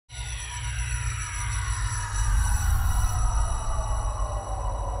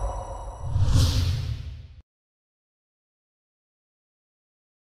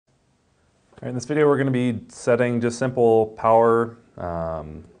All right, in this video we're going to be setting just simple power,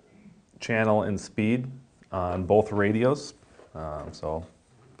 channel, and speed on both radios. So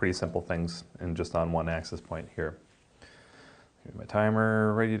pretty simple things and just on one access point here. Get my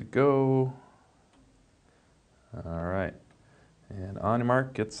timer ready to go. All right, and on your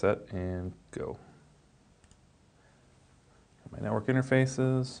mark, get set, and go. My network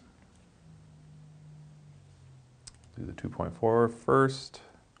interfaces. Do the 2.4 first.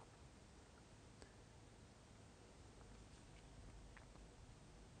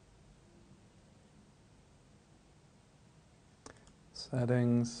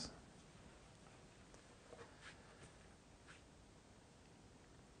 Settings.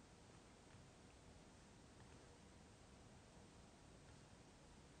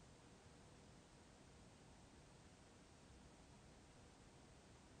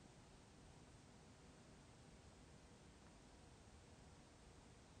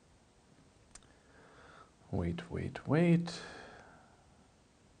 Wait.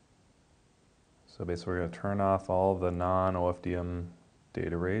 So basically we're going to turn off all the non-OFDM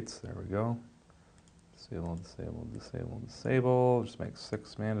data rates. There we go. Disable. Just make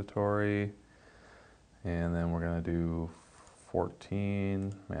 6 mandatory. And then we're going to do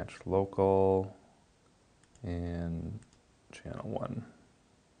 14, match local, and channel 1.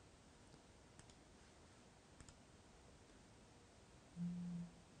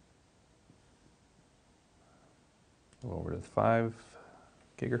 Go over to the 5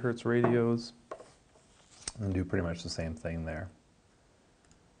 gigahertz radios and do pretty much the same thing there.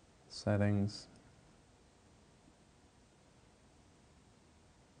 Settings.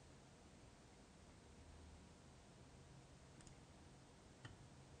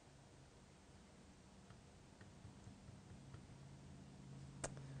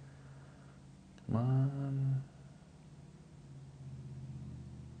 Come on.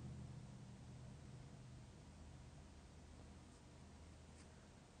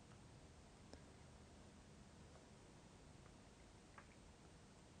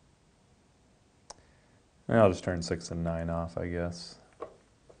 And I'll just turn 6 and 9 off, I guess.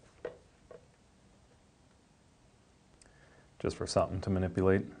 Just for something to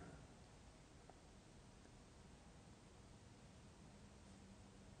manipulate.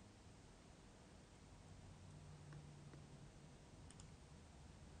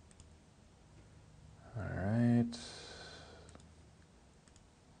 All right.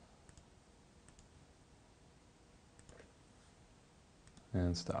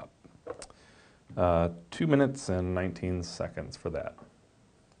 And stop. 2 minutes and 19 seconds for that.